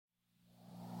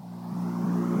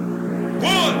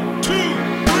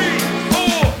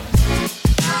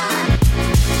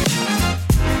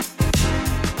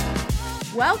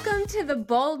to the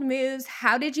Bold Moves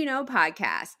How Did You Know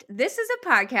podcast. This is a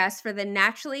podcast for the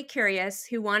naturally curious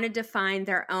who want to define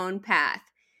their own path.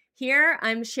 Here,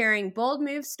 I'm sharing bold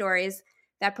move stories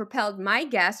that propelled my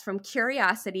guests from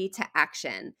curiosity to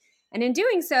action. And in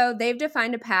doing so, they've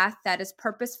defined a path that is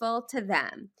purposeful to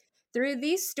them. Through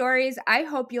these stories, I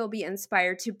hope you'll be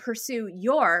inspired to pursue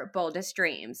your boldest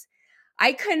dreams.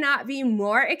 I could not be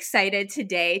more excited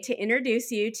today to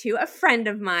introduce you to a friend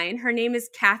of mine. Her name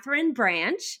is Katherine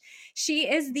Branch. She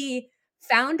is the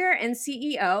founder and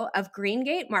CEO of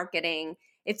Greengate Marketing.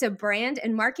 It's a brand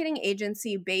and marketing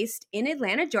agency based in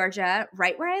Atlanta, Georgia,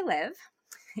 right where I live.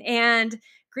 And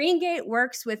Greengate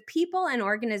works with people and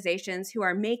organizations who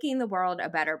are making the world a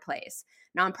better place.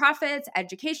 Nonprofits,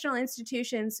 educational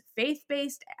institutions,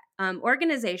 faith-based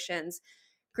organizations.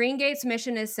 Greengate's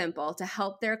mission is simple: to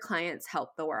help their clients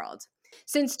help the world.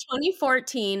 Since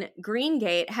 2014,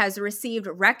 Greengate has received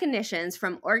recognitions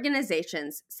from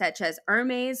organizations such as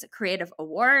Hermes Creative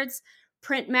Awards,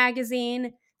 Print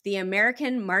Magazine, the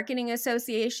American Marketing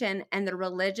Association, and the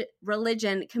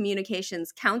Religion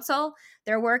Communications Council.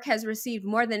 Their work has received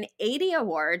more than 80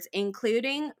 awards,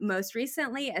 including most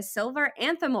recently a Silver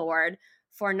Anthem Award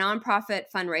for nonprofit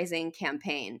fundraising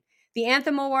campaign. The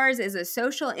Anthem Awards is a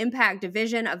social impact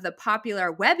division of the popular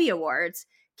Webby Awards,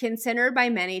 considered by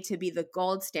many to be the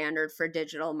gold standard for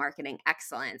digital marketing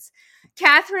excellence.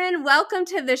 Katherine, welcome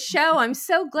to the show. I'm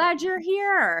so glad you're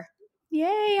here.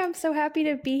 Yay, I'm so happy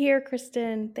to be here,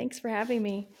 Kristen. Thanks for having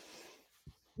me.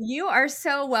 You are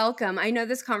so welcome. I know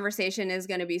this conversation is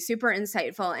going to be super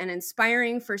insightful and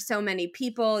inspiring for so many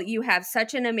people. You have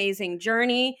such an amazing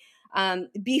journey.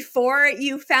 Before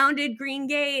you founded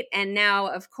Greengate, and now,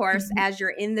 of course, as you're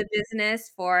in the business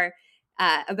for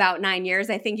about 9 years,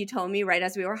 I think you told me right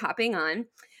as we were hopping on.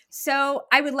 So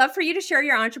I would love for you to share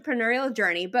your entrepreneurial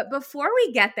journey. But before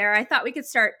we get there, I thought we could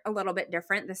start a little bit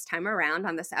different this time around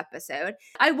on this episode.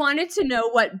 I wanted to know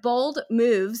what bold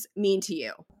moves mean to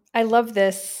you. I love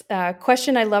this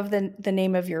question. I love the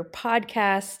name of your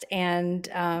podcast, and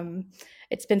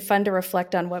it's been fun to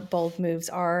reflect on what bold moves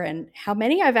are and how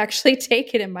many I've actually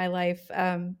taken in my life.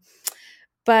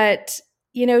 But,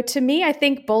 to me, I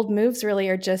think bold moves really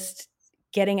are just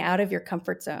getting out of your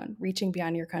comfort zone, reaching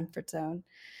beyond your comfort zone.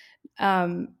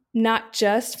 Not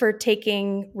just for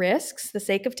taking risks, the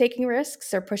sake of taking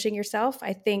risks or pushing yourself.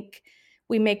 I think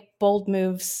we make bold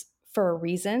moves for a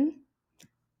reason.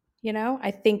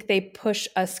 I think they push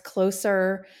us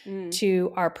closer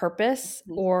to our purpose,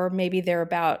 or maybe they're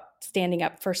about standing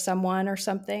up for someone or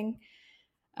something.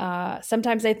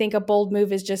 Sometimes I think a bold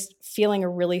move is just feeling a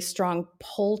really strong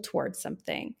pull towards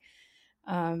something.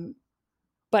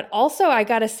 But also, I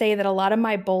got to say that a lot of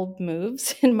my bold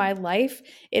moves in my life,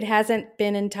 it hasn't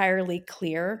been entirely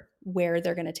clear where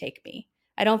they're going to take me.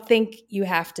 I don't think you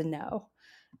have to know.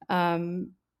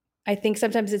 I think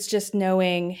sometimes it's just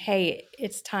knowing, hey,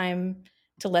 it's time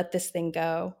to let this thing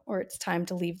go, or it's time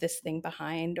to leave this thing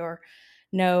behind, or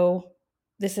no,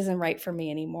 this isn't right for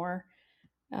me anymore.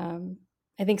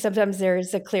 I think sometimes there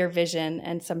is a clear vision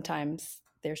and sometimes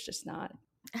there's just not.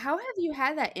 How have you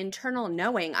had that internal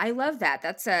knowing? I love that.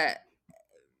 That's a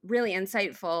really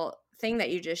insightful thing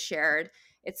that you just shared.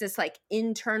 It's this like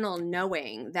internal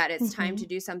knowing that it's time to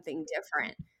do something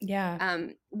different. Yeah.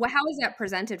 How is that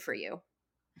presented for you?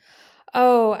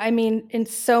 Oh, I mean, in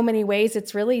so many ways,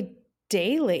 it's really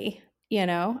daily.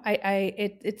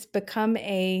 It's become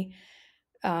a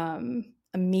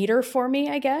meter for me,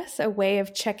 I guess, a way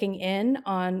of checking in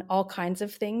on all kinds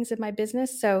of things in my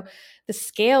business. So the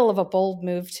scale of a bold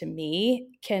move to me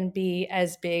can be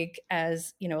as big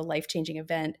as, a life-changing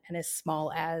event, and as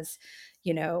small as,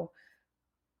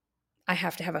 I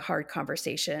have to have a hard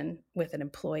conversation with an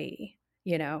employee,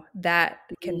 that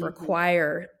can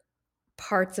require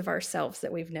parts of ourselves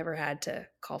that we've never had to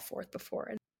call forth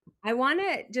before. I want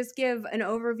to just give an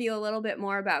overview a little bit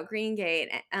more about Greengate,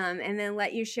 and then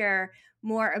let you share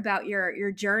more about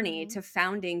your journey to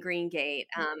founding Greengate.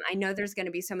 I know there's going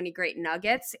to be so many great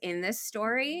nuggets in this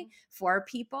story for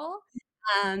people.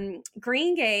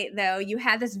 Greengate, though, you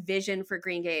had this vision for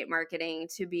Greengate marketing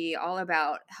to be all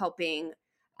about helping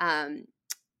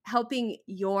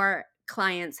your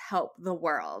clients help the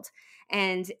world.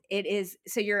 And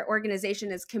your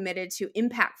organization is committed to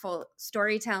impactful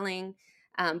storytelling.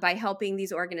 By helping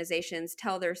these organizations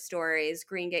tell their stories,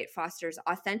 Greengate fosters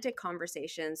authentic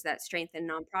conversations that strengthen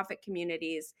nonprofit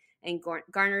communities and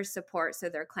garners support so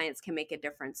their clients can make a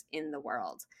difference in the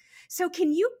world. So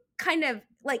can you kind of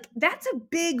that's a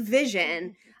big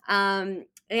vision and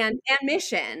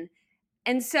mission.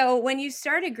 And so when you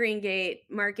started Greengate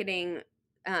Marketing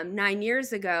 9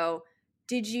 years ago,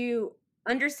 did you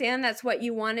understand that's what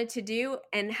you wanted to do?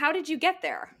 And how did you get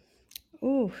there?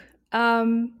 Ooh.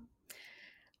 Um,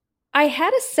 I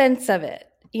had a sense of it,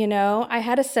 I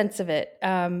had a sense of it,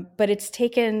 but it's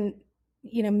taken,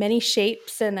 many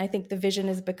shapes, and I think the vision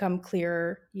has become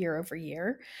clearer year over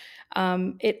year.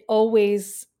 It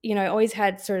always, I always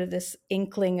had sort of this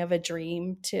inkling of a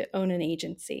dream to own an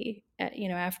agency.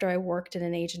 After I worked in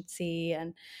an agency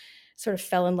and sort of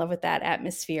fell in love with that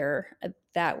atmosphere,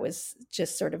 that was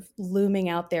just sort of looming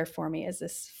out there for me as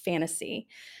this fantasy.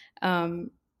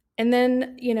 Um, and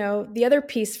then, the other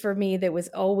piece for me that was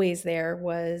always there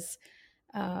was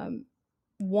um,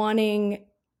 wanting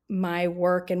my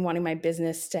work and wanting my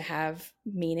business to have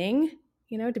meaning,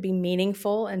 to be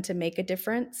meaningful and to make a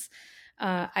difference.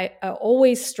 I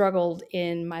always struggled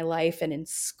in my life and in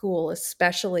school,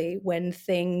 especially when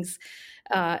things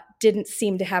didn't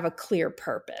seem to have a clear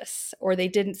purpose, or they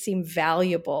didn't seem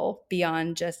valuable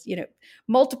beyond just,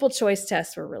 multiple choice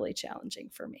tests were really challenging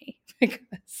for me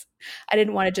because I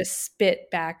didn't want to just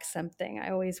spit back something. I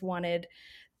always wanted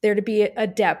there to be a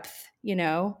depth,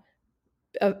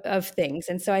 of things.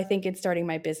 And so I think in starting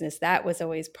my business, that was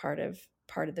always part of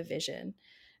the vision.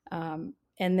 And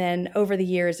then over the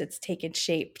years, it's taken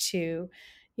shape to,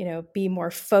 be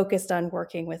more focused on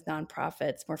working with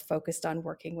nonprofits, more focused on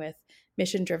working with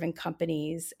mission-driven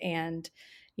companies, and,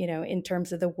 in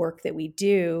terms of the work that we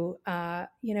do,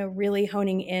 really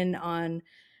honing in on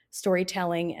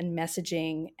storytelling and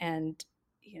messaging, and,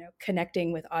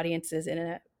 connecting with audiences in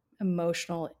an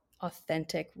emotional,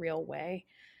 authentic, real way.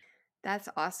 That's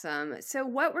awesome. So,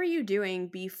 what were you doing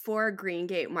before Green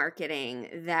Gate Marketing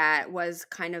that was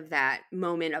kind of that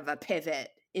moment of a pivot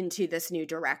into this new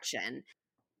direction?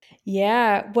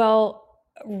 Yeah, well,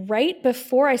 right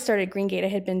before I started Green Gate, I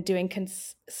had been doing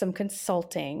some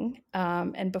consulting.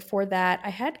 And before that, I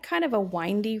had kind of a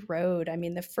windy road. I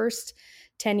mean, the first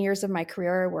 10 years of my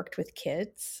career, I worked with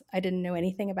kids. I didn't know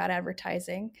anything about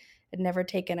advertising. I'd never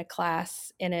taken a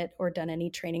class in it or done any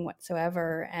training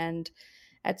whatsoever. And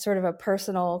at sort of a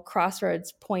personal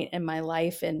crossroads point in my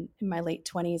life, in my late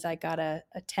 20s, I got a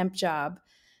temp job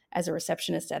as a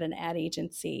receptionist at an ad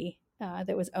agency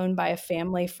that was owned by a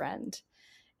family friend,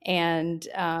 and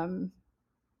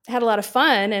had a lot of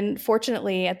fun. And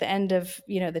fortunately, at the end of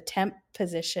the temp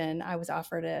position, I was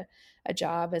offered a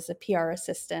job as a PR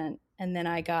assistant, and then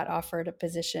I got offered a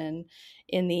position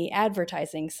in the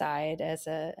advertising side as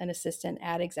an assistant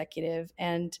ad executive.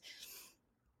 And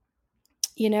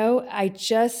I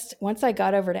just, once I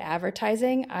got over to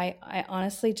advertising, I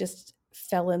honestly just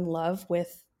fell in love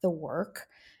with the work.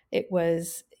 It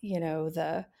was,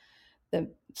 the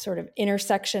sort of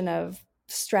intersection of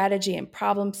strategy and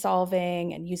problem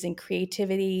solving and using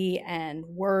creativity and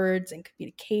words and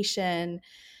communication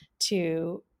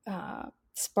to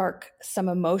spark some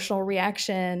emotional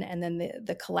reaction, and then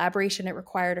the collaboration it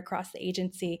required across the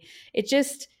agency. It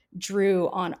just drew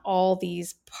on all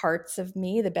these parts of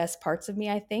me, the best parts of me,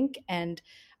 I think. And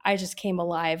I just came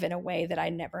alive in a way that I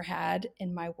never had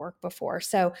in my work before.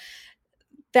 So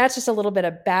that's just a little bit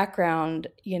of background.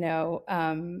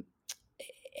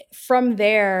 From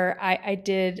there, I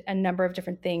did a number of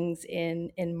different things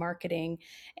in marketing.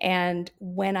 And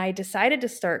when I decided to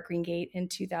start Green Gate in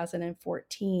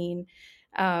 2014,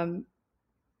 um,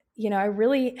 I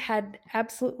really had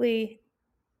absolutely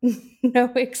no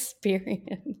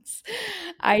experience.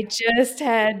 I just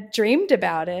had dreamed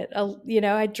about it.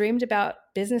 I dreamed about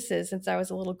businesses since I was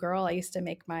a little girl. I used to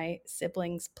make my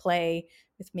siblings play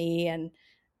with me and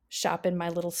shop in my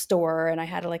little store, and I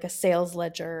had like a sales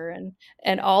ledger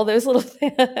and all those little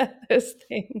those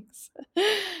things.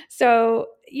 So,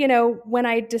 when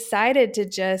I decided to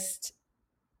just,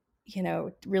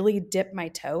 really dip my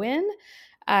toe in,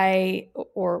 I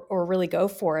or really go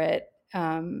for it,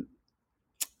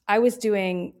 I was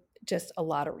doing just a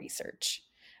lot of research.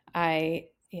 I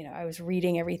was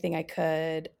reading everything I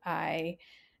could. I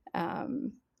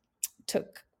um,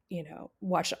 took,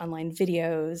 watched online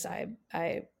videos.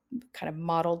 I kind of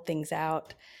modeled things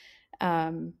out.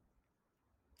 Um,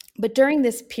 but during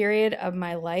this period of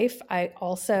my life, I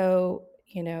also,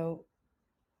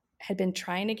 had been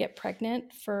trying to get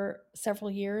pregnant for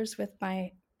several years with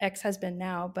my ex-husband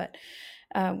now, but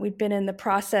we'd been in the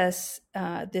process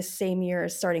this same year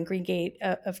as starting Green Gate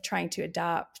of trying to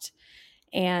adopt,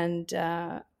 and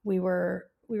we were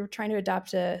trying to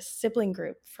adopt a sibling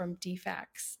group from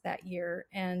DFAX that year.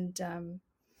 And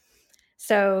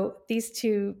so these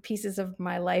two pieces of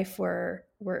my life were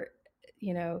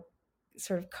you know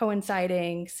sort of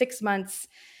coinciding. 6 months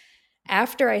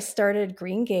after I started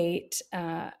Green Gate,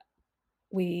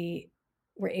 we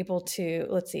were able to,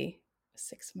 let's see,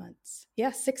 6 months.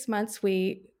 Yeah, 6 months.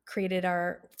 created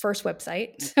our first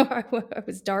website. So I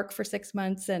was dark for 6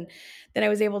 months, and then I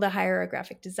was able to hire a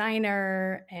graphic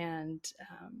designer, and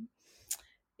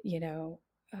you know,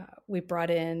 we brought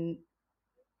in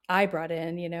I brought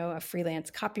in, a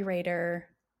freelance copywriter.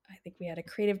 I think we had a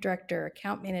creative director,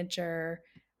 account manager.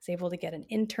 I was able to get an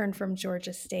intern from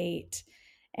Georgia State.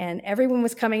 And everyone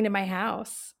was coming to my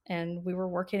house, and we were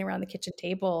working around the kitchen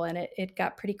table, and it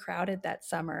got pretty crowded that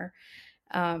summer.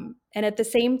 And at the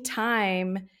same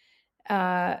time,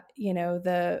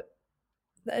 the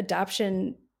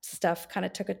adoption stuff kind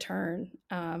of took a turn.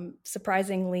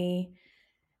 Surprisingly,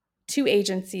 two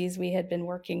agencies we had been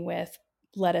working with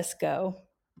let us go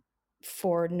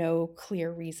for no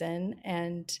clear reason.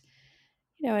 And,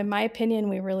 in my opinion,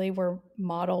 we really were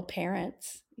model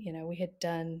parents.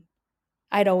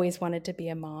 I'd always wanted to be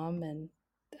a mom, and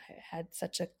I had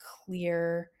such a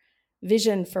clear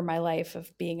vision for my life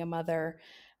of being a mother.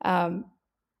 Um,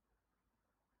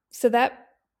 so that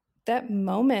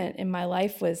moment in my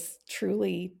life was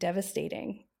truly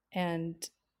devastating, and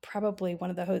probably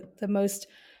one of the most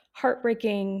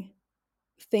heartbreaking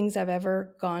things I've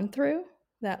ever gone through.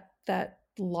 That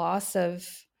loss of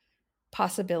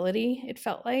possibility, it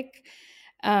felt like.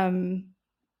 Um,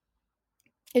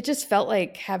 it just felt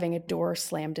like having a door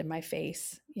slammed in my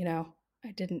face.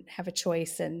 I didn't have a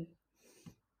choice, and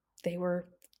they were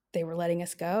letting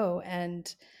us go.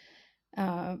 And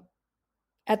uh,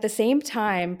 at the same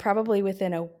time, probably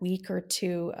within a week or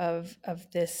two of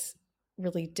this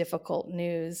really difficult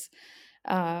news,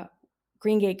 uh,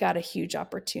 Greengate got a huge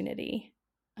opportunity,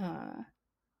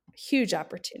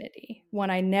 one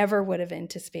I never would have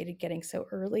anticipated getting so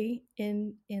early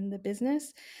in the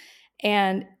business.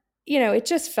 And it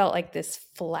just felt like this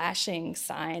flashing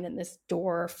sign and this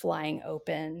door flying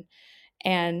open,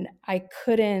 and I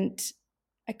couldn't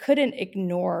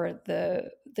ignore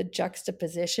the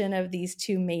juxtaposition of these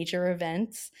two major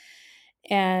events.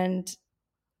 And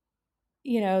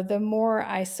the more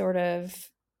I sort of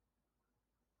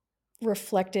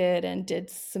reflected and did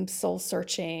some soul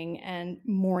searching and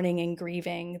mourning and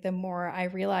grieving, the more I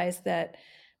realized that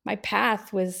my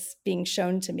path was being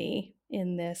shown to me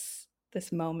in this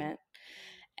moment.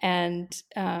 And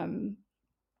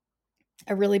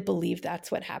I really believe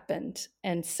that's what happened.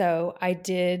 And so I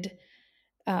did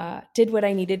what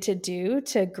I needed to do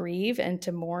to grieve and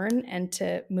to mourn and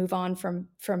to move on from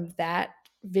that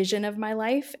vision of my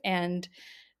life, and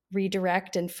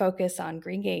redirect and focus on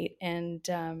Greengate.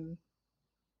 And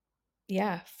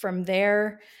yeah, from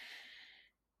there,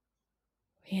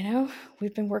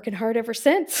 we've been working hard ever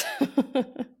since.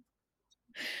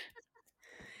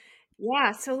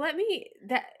 Yeah, so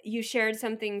that you shared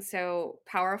something so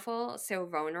powerful, so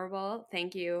vulnerable.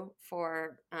 Thank you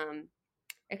for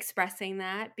expressing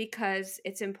that, because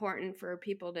it's important for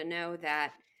people to know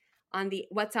that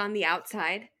what's on the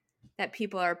outside that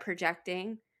people are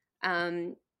projecting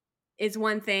um, is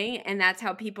one thing, and that's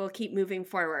how people keep moving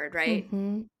forward, right?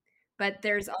 Hmm. But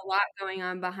there's a lot going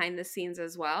on behind the scenes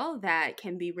as well that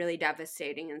can be really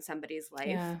devastating in somebody's life.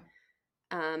 Yeah,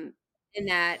 Um, in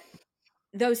that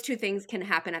those two things can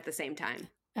happen at the same time.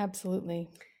 absolutely.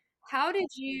 How did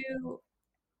you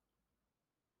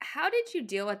how did you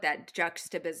deal with that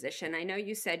juxtaposition? I know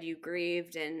you said you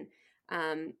grieved, and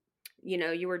um,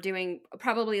 you were doing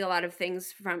probably a lot of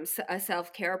things from a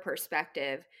self-care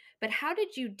perspective, but how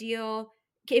did you deal,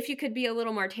 if you could be a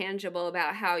little more tangible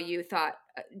about how you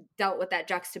dealt with that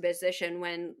juxtaposition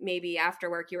when maybe after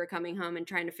work you were coming home and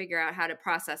trying to figure out how to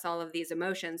process all of these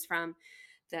emotions from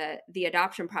the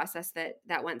adoption process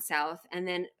that went south, and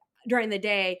then during the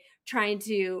day trying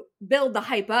to build the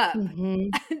hype up Hmm.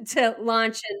 to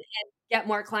launch and get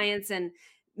more clients and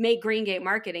make Greengate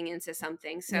marketing into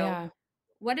something. So Yeah.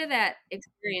 what did that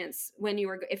experience, when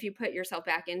if you put yourself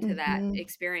back into that Hmm.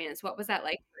 experience, what was that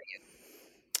like for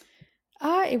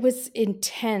It was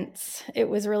intense. It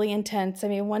was really intense. I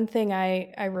mean, one thing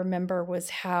I remember was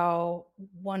how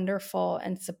wonderful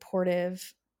and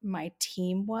supportive my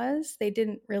team was. They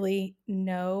didn't really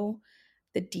know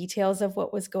the details of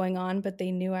what was going on, but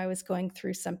they knew I was going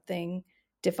through something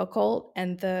difficult.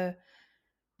 And the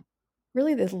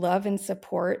love and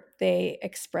support they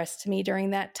expressed to me during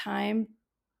that time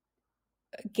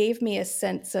gave me a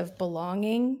sense of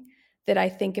belonging that I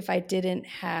think if I didn't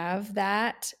have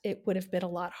that, it would have been a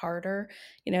lot harder.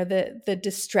 The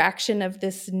distraction of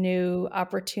this new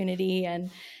opportunity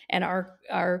and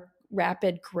our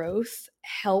rapid growth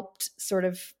helped sort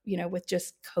of, with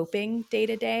just coping day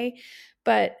to day.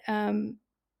 But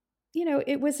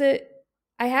it was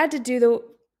I had to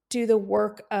do the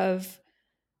work of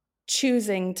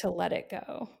choosing to let it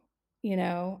go, you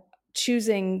know,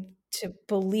 choosing to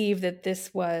believe that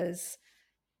this was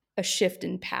a shift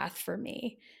in path for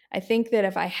me. I think that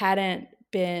if I hadn't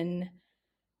been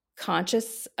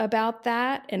conscious about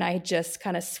that and I just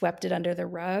kind of swept it under the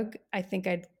rug, I think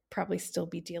I'd probably still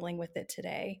be dealing with it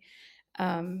today.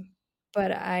 Um,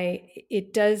 but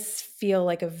it does feel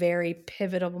like a very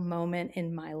pivotal moment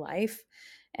in my life,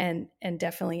 and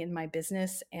definitely in my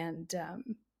business, and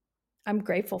I'm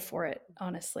grateful for it,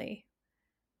 honestly.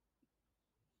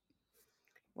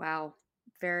 Wow.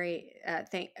 Very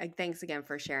thanks again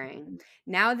for sharing.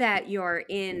 Now that you're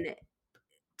in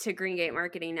to Green Gate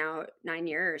Marketing now 9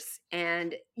 years,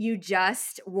 and you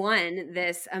just won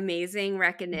this amazing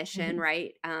recognition,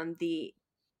 right? The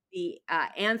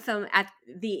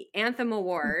Anthem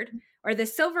Award, or the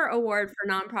Silver Award for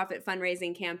Nonprofit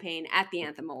Fundraising Campaign at the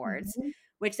Anthem Awards, Mhm.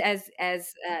 which, as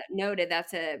noted,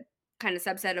 that's a kind of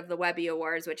subset of the Webby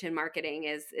Awards, which in marketing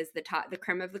is the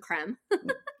creme of the creme.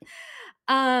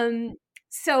 Um,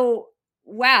 so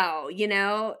wow,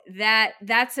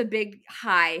 that's a big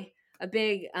high, a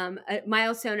big a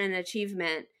milestone and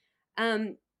achievement.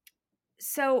 Um,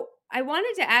 so I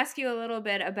wanted to ask you a little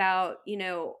bit about,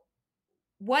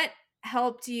 what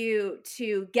helped you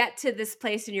to get to this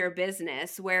place in your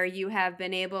business where you have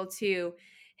been able to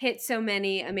hit so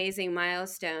many amazing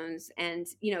milestones, and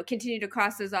continue to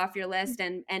cross those off your list,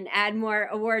 and add more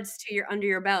awards to your under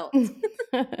your belt.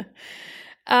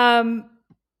 um,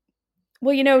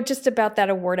 well, just about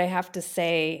that award, I have to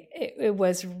say it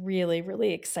was really,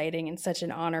 really exciting and such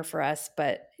an honor for us.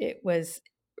 But it was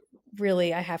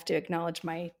really, I have to acknowledge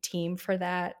my team for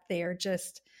that. They are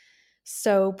just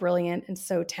so brilliant and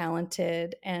so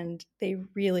talented, and they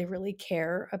really, really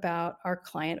care about our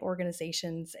client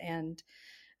organizations. And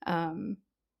um,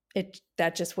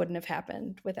 that just wouldn't have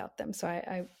happened without them. So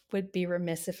I would be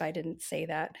remiss if I didn't say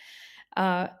that.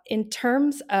 In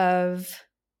terms of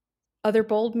other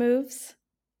bold moves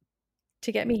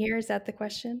to get me here, is that the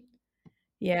question?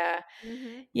 Yeah.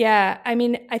 Hmm. Yeah. I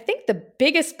mean, I think the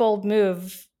biggest bold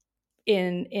move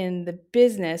in the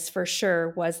business for sure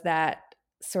was that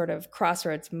sort of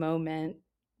crossroads moment,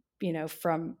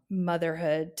 from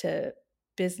motherhood to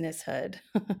businesshood.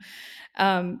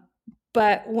 um,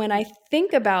 but when I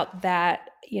think about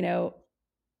that,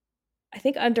 I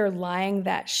think underlying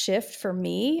that shift for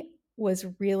me was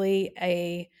really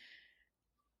a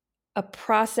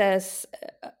process,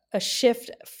 a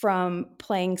shift from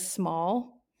playing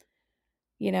small,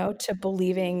 to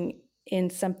believing in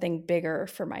something bigger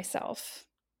for myself.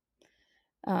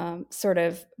 Sort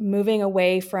of moving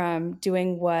away from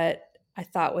doing what I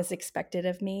thought was expected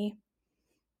of me,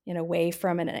 and away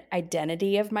from an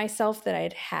identity of myself that I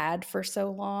had had for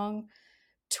so long,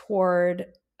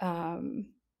 toward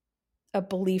a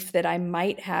belief that I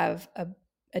might have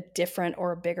a different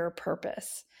or a bigger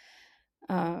purpose.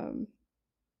 Um,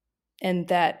 and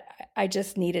that I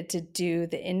just needed to do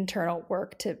the internal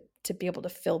work to be able to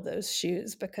fill those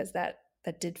shoes, because that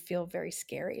did feel very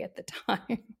scary at the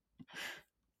time.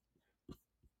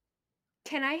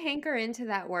 Can I hanker into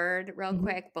that word real Mhm.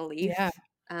 quick? Yeah. Belief.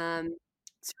 Um,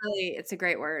 it's a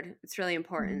great word. It's really Mhm.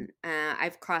 important.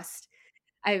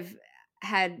 I've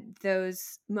had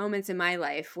those moments in my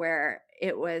life where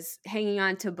it was hanging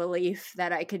on to belief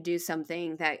that I could do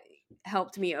something that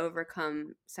helped me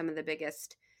overcome some of the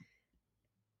biggest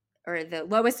or the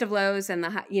lowest of lows, and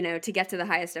to get to the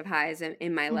highest of highs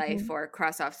in my life, Mhm. or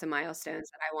cross off some milestones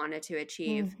that I wanted to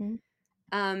achieve. Mhm.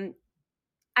 Um,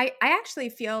 I actually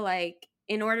feel like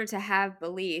in order to have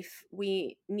belief,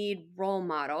 we need role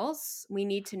models. We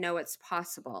need to know it's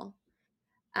possible.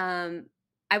 Um,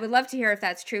 I would love to hear if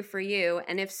that's true for you.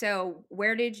 And if so,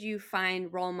 where did you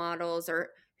find role models,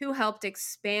 or who helped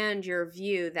expand your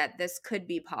view that this could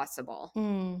be possible?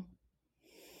 Mm.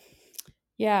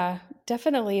 Yeah,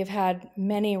 definitely have had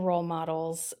many role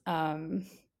models, and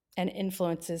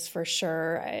influences for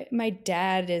sure. My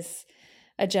dad is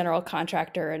a general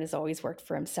contractor and has always worked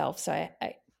for himself. So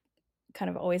I kind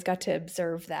of always got to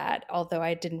observe that, although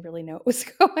I didn't really know what was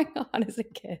going on as a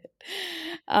kid.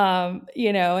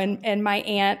 And my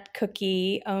aunt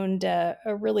Cookie owned a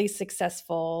really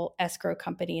successful escrow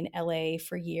company in LA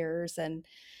for years. And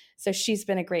so she's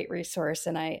been a great resource,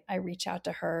 and I reach out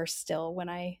to her still when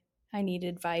I need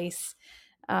advice.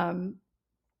 Um,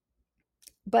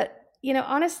 but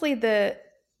honestly, the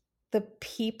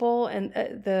people and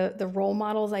the role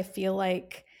models I feel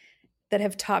like that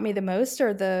have taught me the most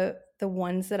are the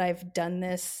ones that I've done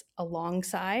this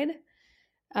alongside.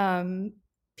 Um,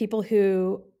 People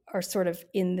who are sort of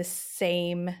in the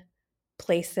same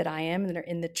place that I am, and are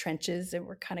in the trenches, and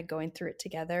we're kind of going through it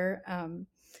together.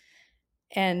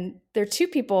 And there are two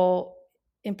people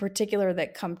in particular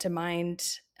that come to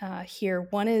mind here.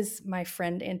 One is my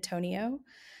friend Antonio.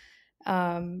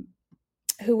 um,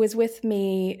 who was with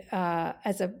me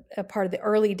as a part of the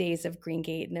early days of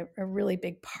Greengate, and a really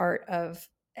big part of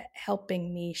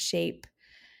helping me shape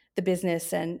the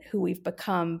business and who we've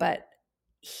become. But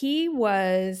he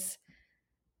was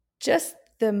just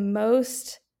the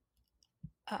most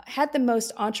had the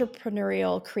most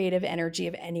entrepreneurial, creative energy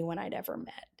of anyone I'd ever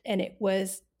met. And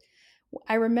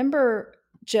I remember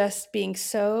just being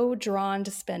so drawn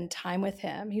to spend time with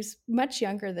him. He was much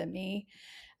younger than me,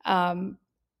 um,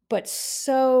 but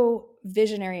so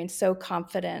visionary and so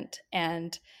confident,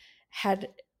 and had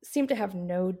seemed to have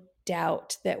no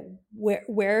doubt that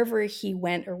wherever he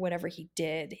went or whatever he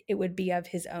did, it would be of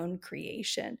his own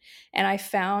creation. And I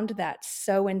found that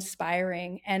so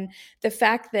inspiring. And the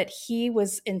fact that he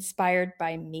was inspired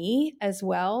by me as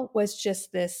well was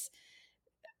just this,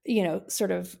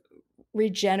 sort of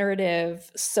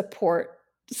regenerative support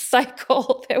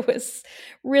cycle that was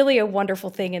really a wonderful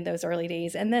thing in those early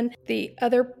days. And then the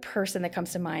other person that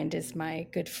comes to mind is my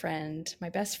good friend, my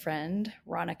best friend,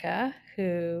 Ronica,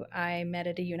 who I met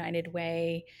at a United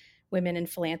Way Women in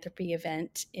Philanthropy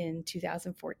event in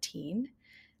 2014.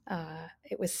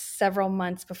 It was several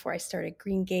months before I started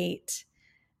Greengate.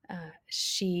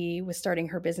 She was starting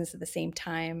her business at the same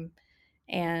time,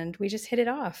 and we just hit it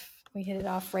off. We hit it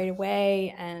off right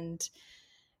away, and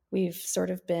we've sort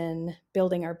of been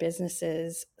building our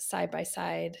businesses side by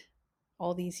side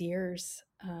all these years.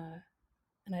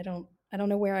 And I don't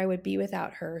know where I would be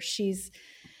without her. She's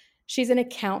an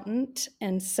accountant,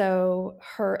 and so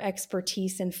her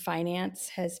expertise in finance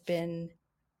has been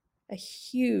a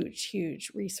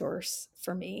huge resource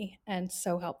for me and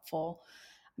so helpful.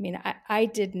 I mean, I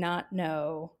did not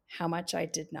know how much I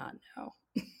did not know.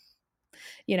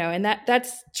 And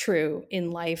that's true in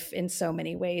life in so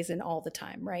many ways and all the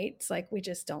time, right? It's like we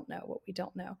just don't know what we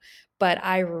don't know. But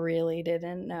I really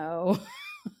didn't know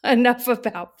enough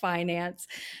about finance.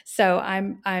 So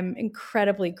I'm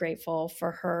incredibly grateful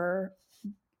for her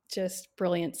just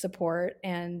brilliant support.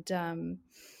 And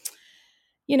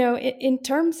in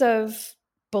terms of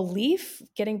belief,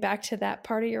 getting back to that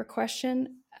part of your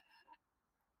question,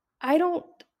 I don't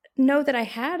know that I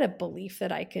had a belief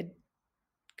that I could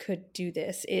do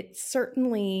this. It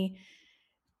certainly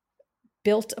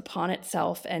built upon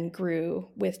itself and grew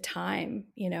with time.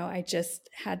 I just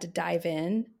had to dive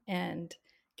in and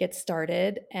get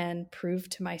started and prove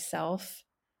to myself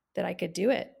that I could do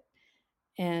it.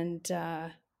 And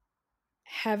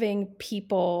having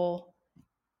people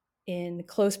in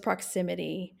close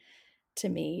proximity to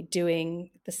me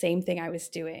doing the same thing I was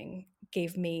doing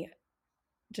gave me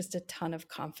just a ton of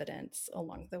confidence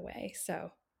along the way.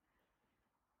 So,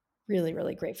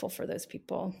 really grateful for those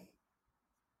people.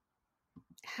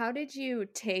 How did you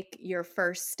take your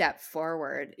first step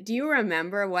forward? Do you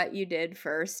remember what you did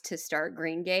first to start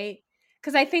Greengate?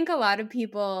 Because I think a lot of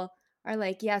people are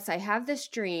like, yes, I have this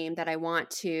dream that I want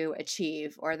to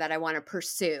achieve or that I want to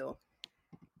pursue.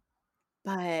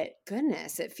 But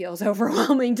goodness, it feels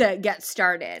overwhelming to get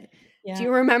started. Do Yeah.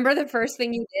 you remember the first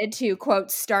thing you did to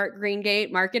quote start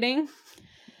Greengate marketing?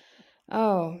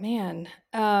 Oh man.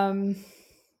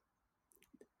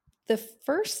 The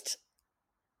first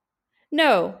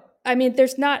No. I mean,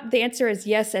 there's not, the answer is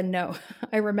yes and no.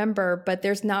 I remember, but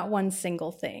there's not one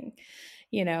single thing.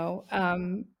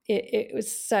 It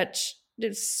was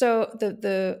so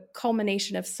the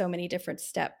culmination of so many different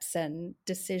steps and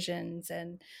decisions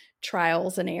and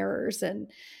trials and errors.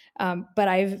 And but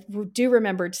I do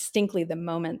remember distinctly the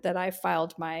moment that I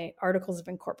filed my articles of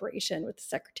incorporation with the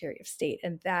Secretary of State,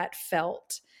 and that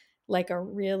felt like a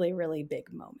really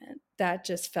big moment. That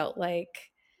just felt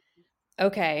like,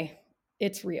 okay,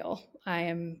 it's real. I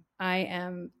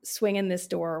am swinging this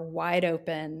door wide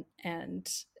open, and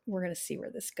we're going to see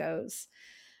where this goes.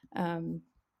 Um,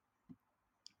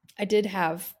 I did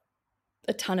have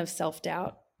a ton of self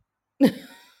doubt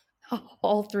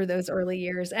all through those early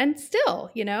years, and still,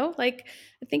 like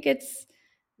I think it's I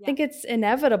Yeah. think it's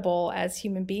inevitable as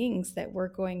human beings that we're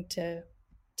going to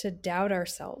doubt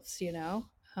ourselves.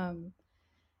 Um,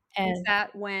 Is and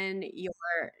that when your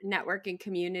network and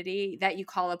community that you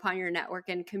call upon your network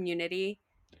and community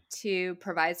to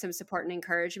provide some support and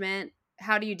encouragement?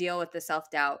 How do you deal with the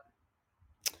self-doubt?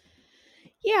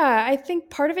 Yeah, I think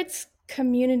part of it's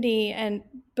community,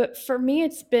 but for me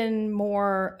it's been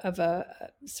more of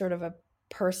a sort of a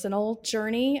personal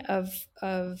journey of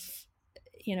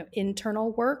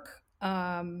internal work.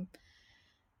 I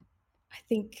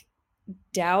think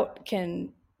doubt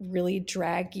can really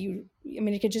drag you. I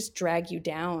mean, it could just drag you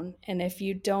down, and if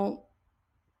you don't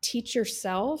teach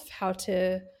yourself how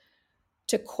to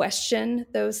question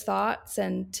those thoughts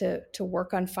and to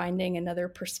work on finding another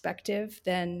perspective,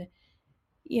 then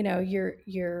you're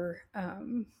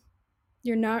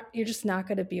just not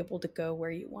going to be able to go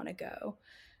where you want to go.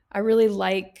 I really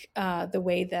like the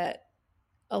way that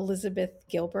Elizabeth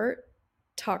Gilbert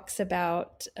talks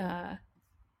about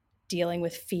dealing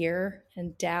with fear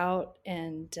and doubt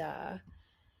and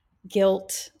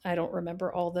guilt. I don't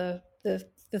remember all the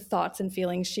thoughts and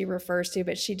feelings she refers to,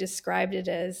 but she described it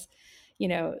as, you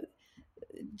know,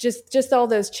 just all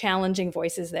those challenging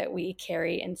voices that we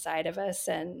carry inside of us.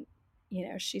 And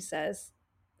she says,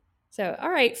 so, all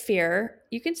right, fear,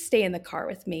 you can stay in the car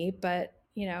with me, but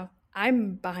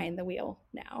I'm behind the wheel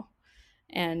now.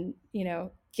 And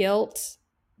guilt,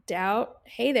 doubt,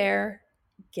 hey there,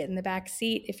 get in the back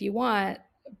seat if you want,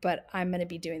 but I'm going to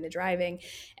be doing the driving.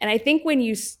 And I think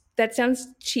that sounds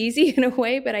cheesy in a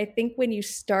way, but I think when you're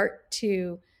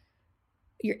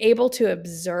able to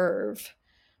observe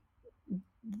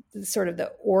sort of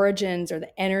the origins or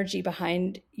the energy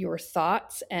behind your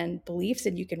thoughts and beliefs,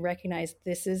 and you can recognize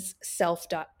this is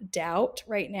self-doubt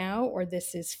right now, or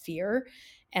this is fear,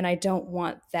 and I don't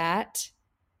want that.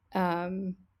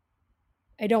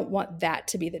 I don't want that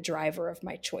to be the driver of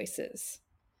my choices.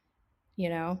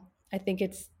 I think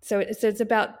it's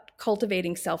about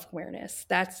cultivating self-awareness.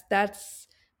 That's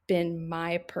been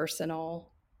my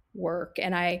personal work,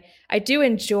 and I do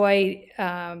enjoy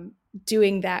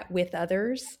doing that with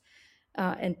others,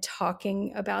 and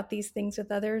talking about these things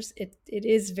with others. It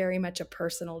is very much a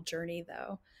personal journey,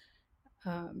 though.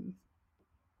 Um,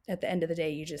 at the end of the day,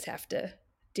 you just have to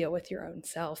deal with your own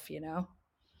self.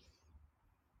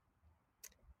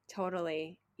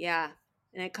 Totally. Yeah.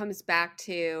 And it comes back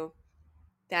to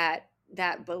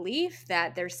that belief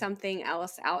that there's something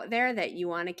else out there that you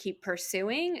want to keep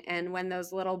pursuing, and when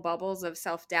those little bubbles of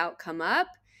self-doubt come up,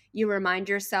 you remind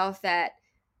yourself that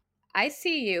I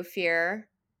see you, fear.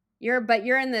 You're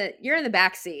in the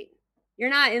back seat. You're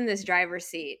not in this driver's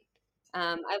seat.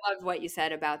 I loved what you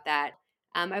said about that.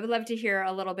 I would love to hear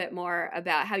a little bit more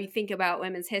about how you think about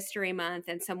Women's History Month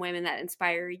and some women that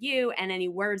inspire you, and any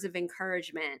words of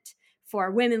encouragement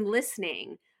for women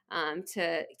listening,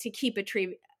 to keep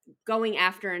going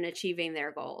after and achieving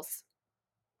their goals.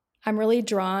 I'm really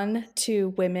drawn to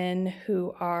women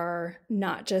who are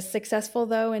not just successful,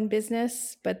 though, in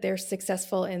business, but they're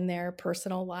successful in their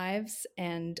personal lives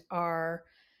and are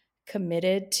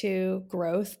committed to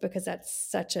growth, because that's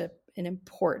such an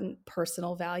important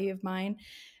personal value of mine.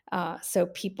 So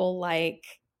people like,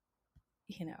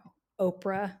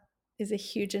 Oprah is a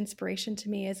huge inspiration to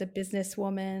me as a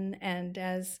businesswoman and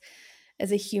as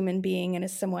a human being, and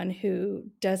as someone who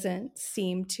doesn't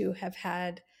seem to have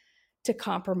had to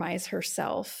compromise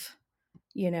herself,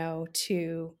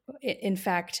 to, in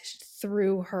fact,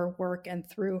 through her work and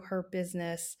through her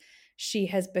business, she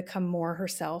has become more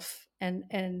herself.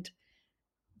 And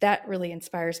that really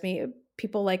inspires me.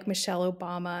 People like Michelle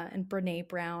Obama and Brene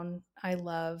Brown, I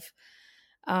love.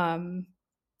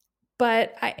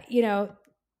 But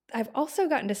I've also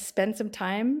gotten to spend some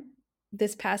time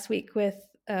this past week with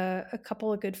a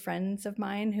couple of good friends of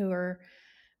mine who are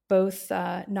both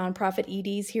nonprofit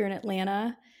EDs here in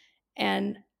Atlanta.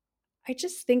 And I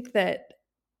just think that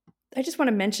I just want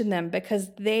to mention them because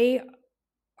they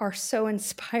are so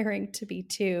inspiring to me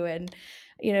too. And,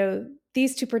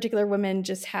 these two particular women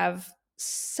just have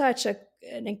such an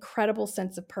incredible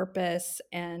sense of purpose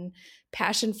and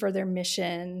passion for their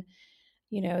mission.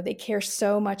 They care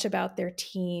so much about their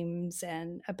teams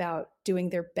and about doing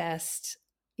their best,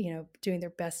 doing their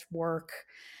best work.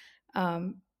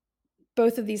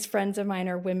 Both of these friends of mine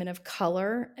are women of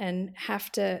color and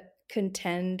have to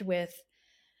contend with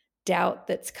doubt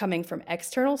that's coming from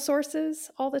external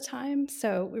sources all the time.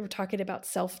 So we were talking about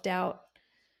self-doubt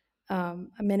a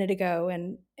minute ago,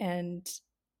 and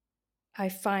I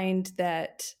find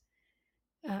that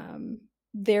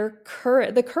the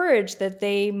courage that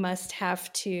they must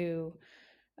have to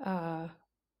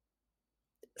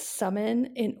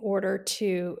summon in order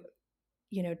to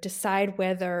decide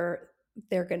whether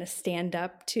they're going to stand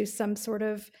up to some sort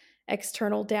of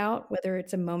external doubt, whether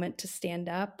it's a moment to stand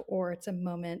up or it's a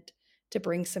moment to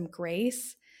bring some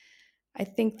grace. I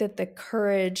think that the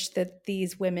courage that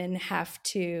these women have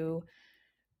to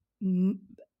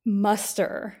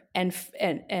muster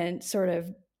and sort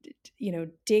of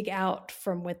dig out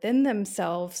from within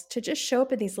themselves to just show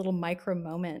up in these little micro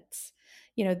moments.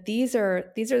 These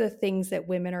are the things that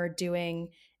women are doing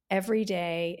every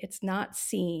day. It's not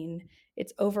seen,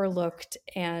 it's overlooked,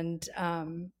 and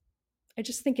I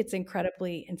just think it's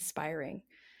incredibly inspiring,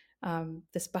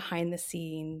 this behind the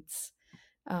scenes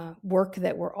work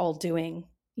that we're all doing,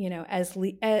 as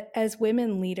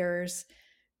women leaders,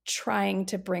 trying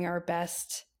to bring our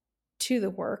best to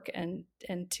the work and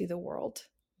to the world.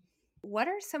 What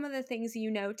are some of the things you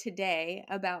know today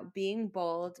about being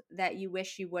bold that you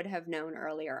wish you would have known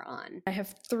earlier on? I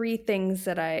have three things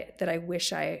that I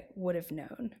wish I would have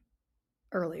known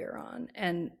earlier on.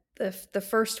 And the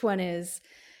first one is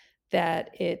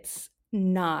that it's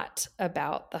not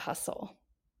about the hustle.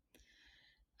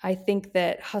 I think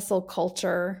that hustle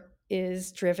culture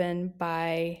is driven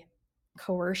by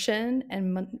coercion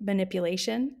and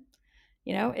manipulation.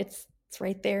 You know, it's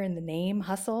right there in the name,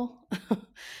 hustle.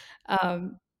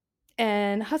 um,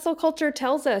 and hustle culture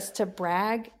tells us to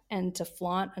brag and to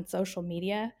flaunt on social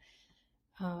media.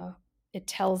 Uh, it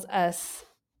tells us,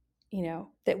 you know,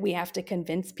 that we have to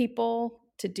convince people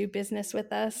to do business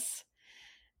with us.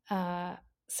 Uh,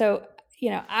 so,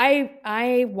 you know,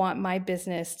 I want my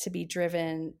business to be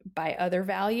driven by other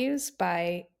values,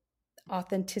 by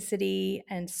authenticity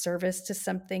and service to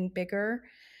something bigger.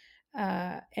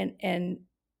 And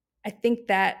I think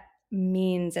that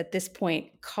means at this point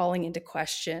calling into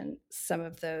question some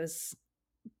of those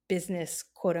business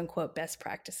quote unquote best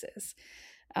practices.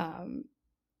 Um,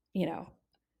 you know,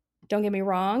 don't get me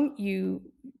wrong, you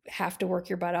have to work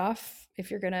your butt off if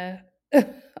you're going to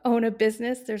own a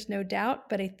business, there's no doubt.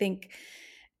 But I think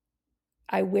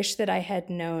I wish that I had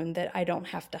known that I don't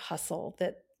have to hustle,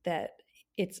 that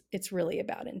it's really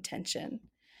about intention.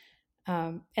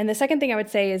 And the second thing I would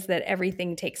say is that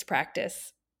everything takes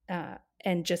practice,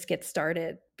 and just get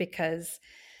started, because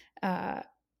uh,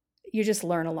 you just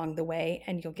learn along the way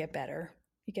and you'll get better.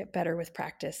 You get better with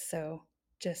practice. So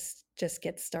just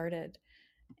get started.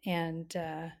 And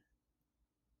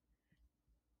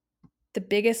the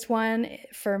biggest one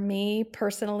for me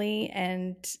personally,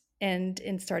 and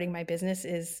in starting my business,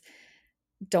 is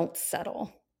don't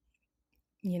settle.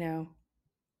 You know,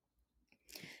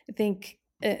 I think,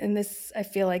 and this I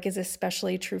feel like is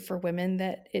especially true for women,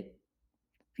 that it,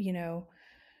 you know,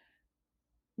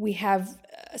 we have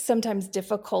sometimes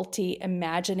difficulty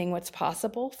imagining what's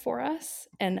possible for us,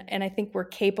 and I think we're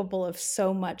capable of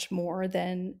so much more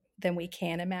than we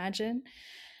can imagine.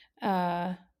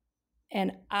 Uh,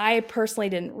 and I personally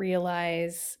didn't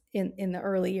realize in the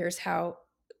early years how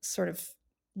sort of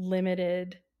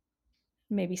limited,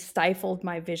 maybe stifled,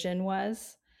 my vision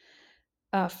was,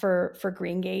 for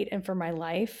Greengate and for my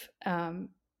life,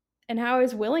 and how I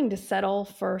was willing to settle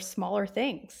for smaller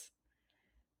things.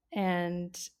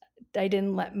 And I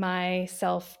didn't let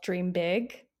myself dream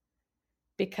big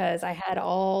because I had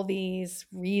all these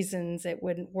reasons it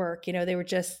wouldn't work. You know, they were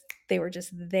just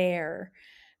there.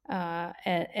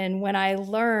 And when I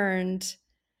learned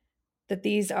that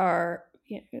these are,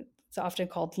 you know, it's often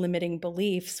called limiting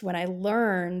beliefs. When I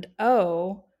learned,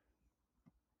 oh,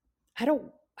 I don't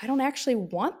I don't actually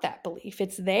want that belief.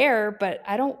 It's there, but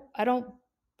I don't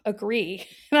agree.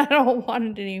 I don't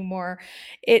want it anymore.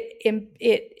 It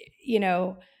you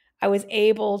know, I was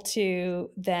able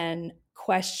to then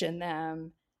question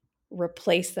them,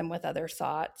 replace them with other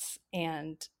thoughts,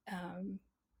 and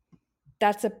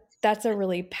that's a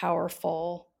really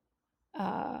powerful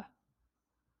uh,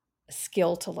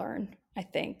 skill to learn. I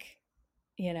think,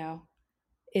 you know,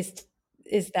 is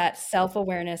is that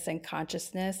self-awareness and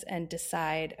consciousness, and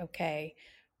decide, okay,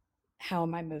 how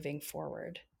am I moving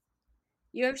forward?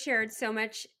 You have shared so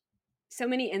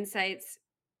many insights.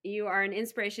 You are an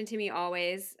inspiration to me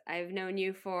always. I've known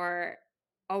you for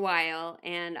a while,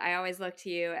 and I always look to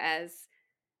you as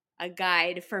a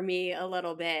guide for me a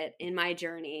little bit in my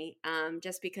journey,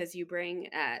 just because you bring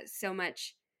so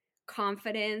much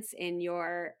confidence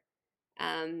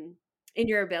um, in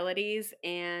your abilities.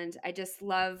 And I just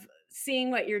love seeing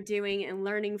what you're doing and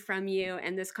learning from you.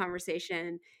 And this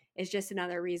conversation is just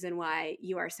another reason why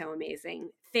you are so amazing.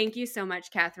 Thank you so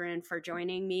much, Katherine, for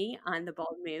joining me on the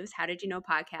Bold Moves How Did You Know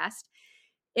podcast.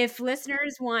 If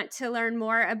listeners want to learn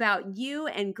more about you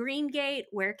and Greengate,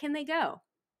 where can they go?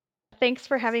 Thanks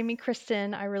for having me,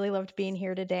 Kristen. I really loved being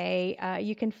here today.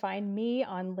 You can find me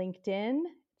on LinkedIn.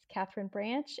 It's Katherine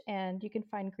Branch, and you can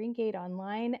find Greengate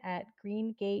online at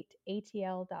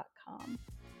greengateatl.com.